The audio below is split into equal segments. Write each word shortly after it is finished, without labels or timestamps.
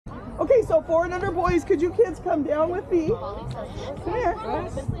Okay, so 4 and under boys, could you kids come down with me? Come here.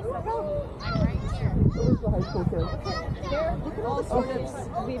 Where's the high school kids?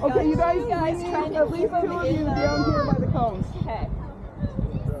 Okay, you guys need at least 2 of you down here by the cones. Okay.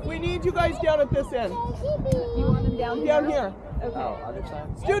 We need you guys down at this end. You want them down here? Down here. Okay. Other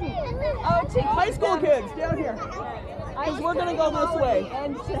side? Student. Oh, High school kids, down here. Because we're going to go this way.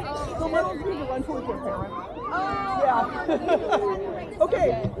 So let's do the one towards your parent. Yeah.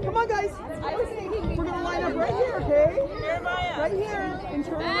 Okay, come on guys. We're going to line up right here, okay? Right here. And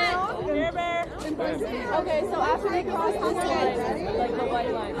turn around. Okay, so after they cross this line, like the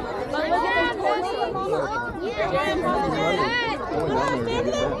white line. But look at them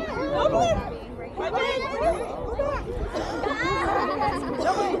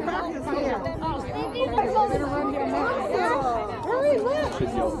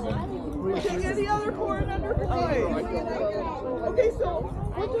The other cord under boys. Okay, so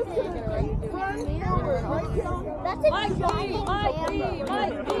we're just going to run forward, right down. That's a Mike B.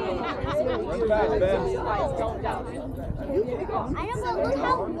 Don't doubt it. I don't know, look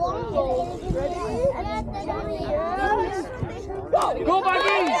how long it is. Ready? Go,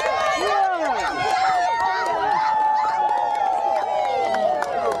 Vikings!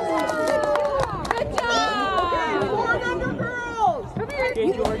 Good job! 4 and under girls. Come here. Okay,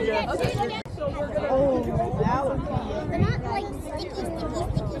 Georgia. So we're going to... They're not like sticky.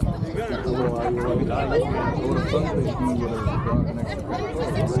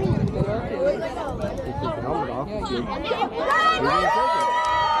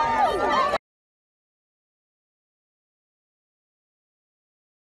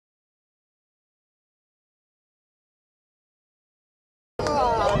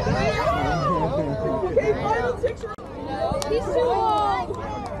 Okay, final picture. He's too long.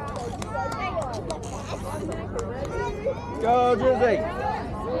 Go, Jersey!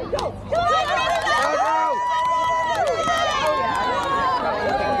 Go.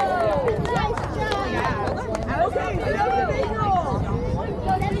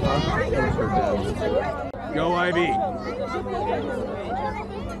 Go, Ivy!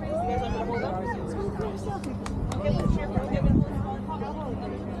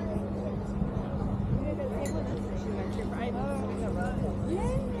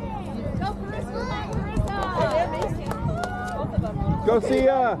 Go see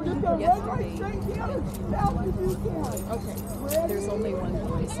ya! Okay. There's only one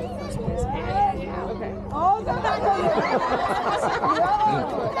voice, so first place. Okay. Oh, that's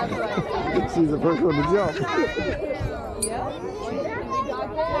She's the first one to jump.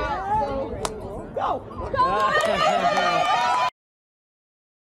 Go.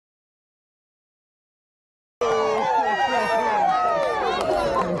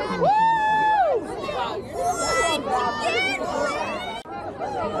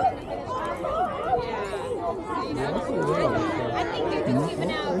 I think they're just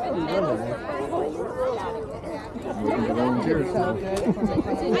keeping out. Volunteers. I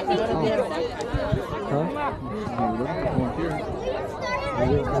think Huh? Volunteers.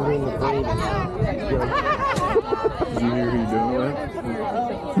 Did you hear who doing that?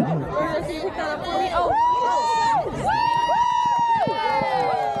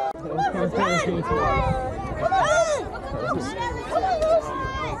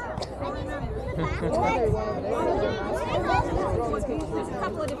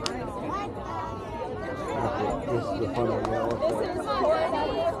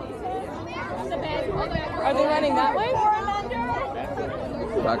 Are they running that way?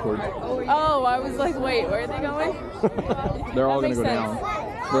 Backwards. Oh, I was like, wait, where are they going? They're all That gonna go makes down.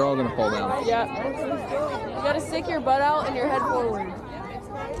 They're all gonna fall down. Yeah. You gotta stick your butt out and your head forward.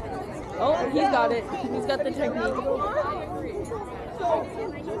 Oh, he's got it. He's got the technique.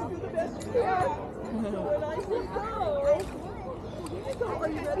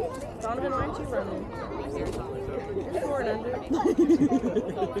 Donovan, why aren't you running? Forward under.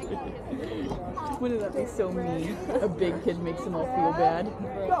 Wouldn't that be so mean? A big kid makes them all feel bad.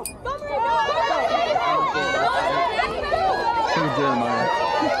 Go. Hey, Jeremiah.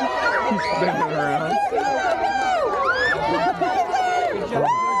 He's spinning around.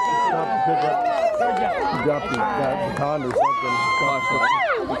 Drop the baton or something.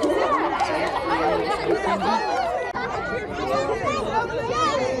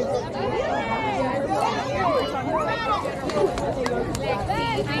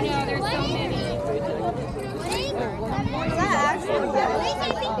 I know, there's so many.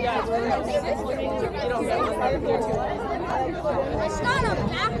 It's not a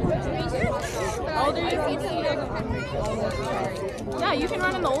backwards race. Yeah, you can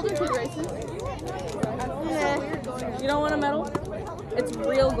run in the older kid races. You don't want a medal? It's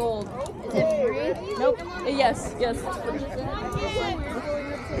real gold. Is it free? Nope. Yes, yes. It's free.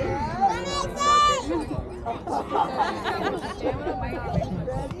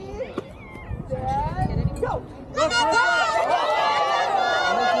 Go!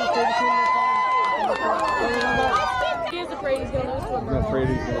 He is afraid he's going to lose to a I'm girl. afraid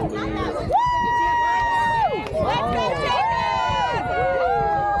he's going to lose.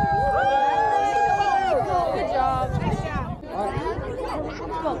 Good job.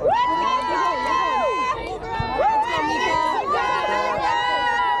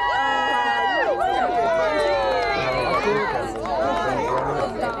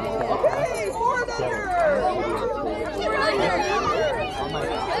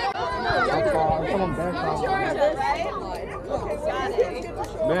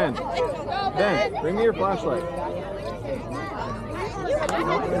 Ben, bring me your flashlight.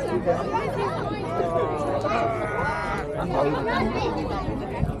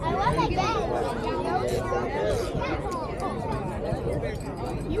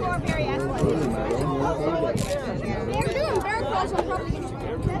 You are very athletic. They're doing bear crawls on top of you.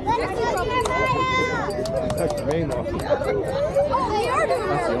 Let's go, Jeremiah! That's me, though. Oh, they are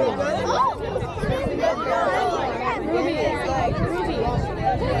doing bear crawls. Ruby.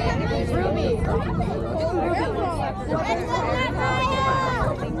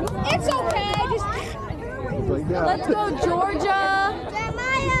 It's okay. Just It's like, yeah. Let's go, Georgia.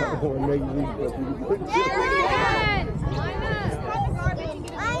 Jeremiah. Jeremiah.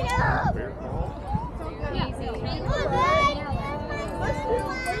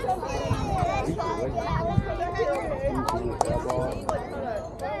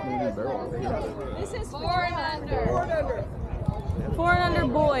 This is 4 and under. 4 and under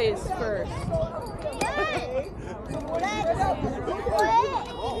boys first.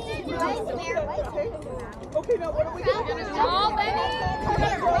 Okay, now what are we going to do? Roll, Benny.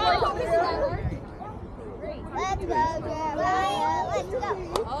 Let's go, Jeremiah. Let's go.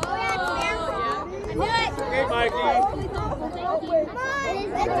 Oh, yeah. Do it. Hey, Mikey. Come on. Let's go,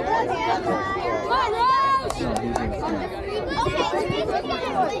 Jeremiah. Come on, Rose.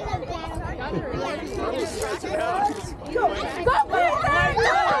 Go,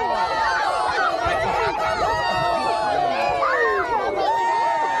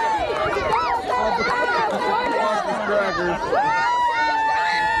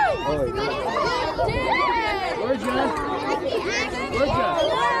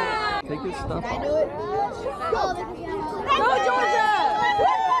 Take this stuff off. Go, Georgia!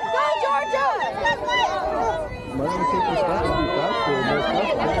 Go, Georgia! Why don't we take this stuff and be faster? There's stuff,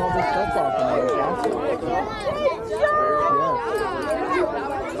 take all this stuff off and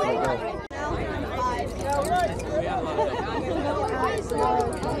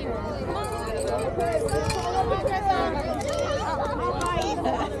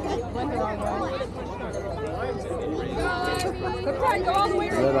Go all the way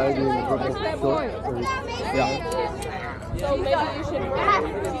Red Ivy in the purple short. Yeah. So maybe you should.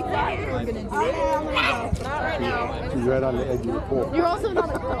 Not right now. She's right on the edge of the pool. You're also not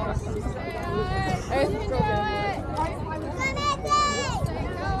a girl. There's the girl.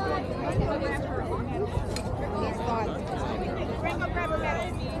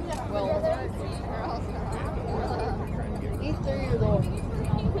 He's 3 years old. He's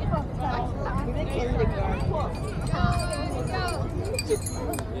a kindergarten.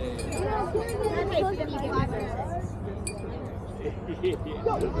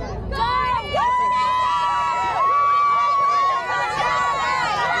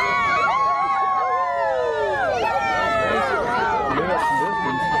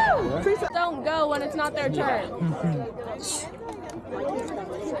 Don't go when it's not their turn.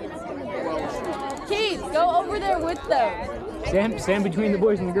 Keith, go over there with them. Stand between the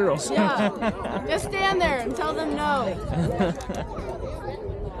boys and the girls. Yeah. Just stand there and tell them no.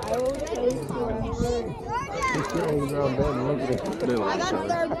 Just get on the ground bed and look at it. They like each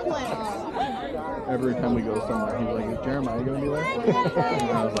other. Every time we go somewhere, he's like, "Is Jeremiah going to be there?"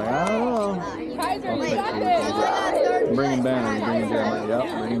 And I was like, "I don't know." Kaiser, we got this. I'm bringing Ben. Are you bringing Jeremiah? Yep,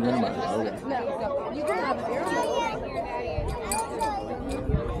 bringing Jeremiah. Okay. You can have it.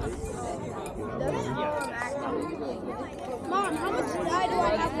 Mom, how much dye do I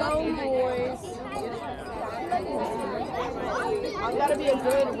have left in my boys. I gotta be a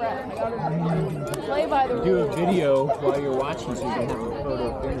good rep. I gotta play by the rules. Do a video while you're watching so you can have a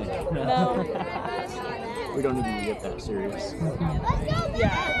photo finish. No. We don't even get that serious.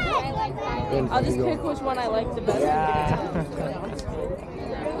 Yeah. I'll just pick which one I like the best.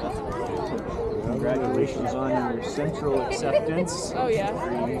 Congratulations on your central acceptance. Oh yeah.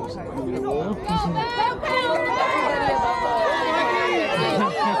 Cool. Everybody above the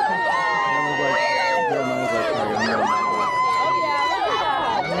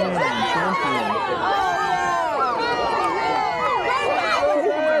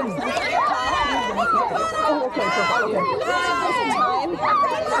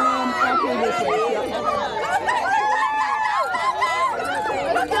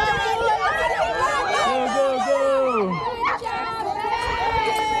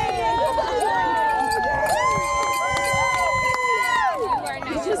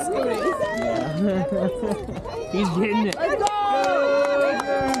just scooting. Yeah. He's getting it. Let's go!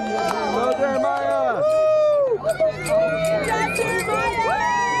 Go Jeremiah!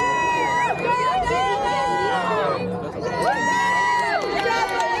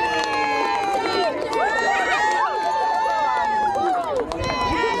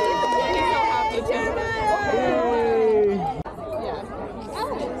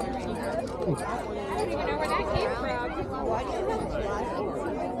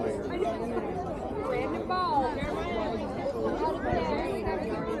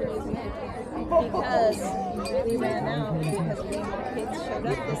 Because we ran out because we more kids showed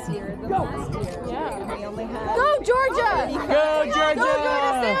up this year than last year. Yeah. And we only had Go, Georgia! Go, Georgia! Go,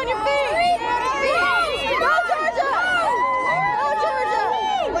 Georgia! Stay on your feet! Go, Georgia! Go, Georgia!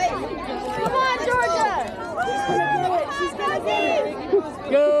 Wait, Come on, Georgia! she's gonna do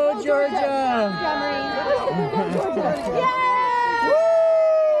it. Go, Georgia!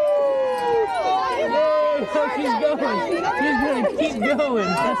 Look, he's going. He's gonna keep going.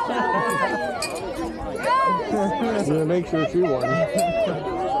 Yeah, make sure she won.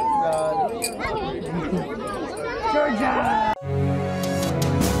 Georgia!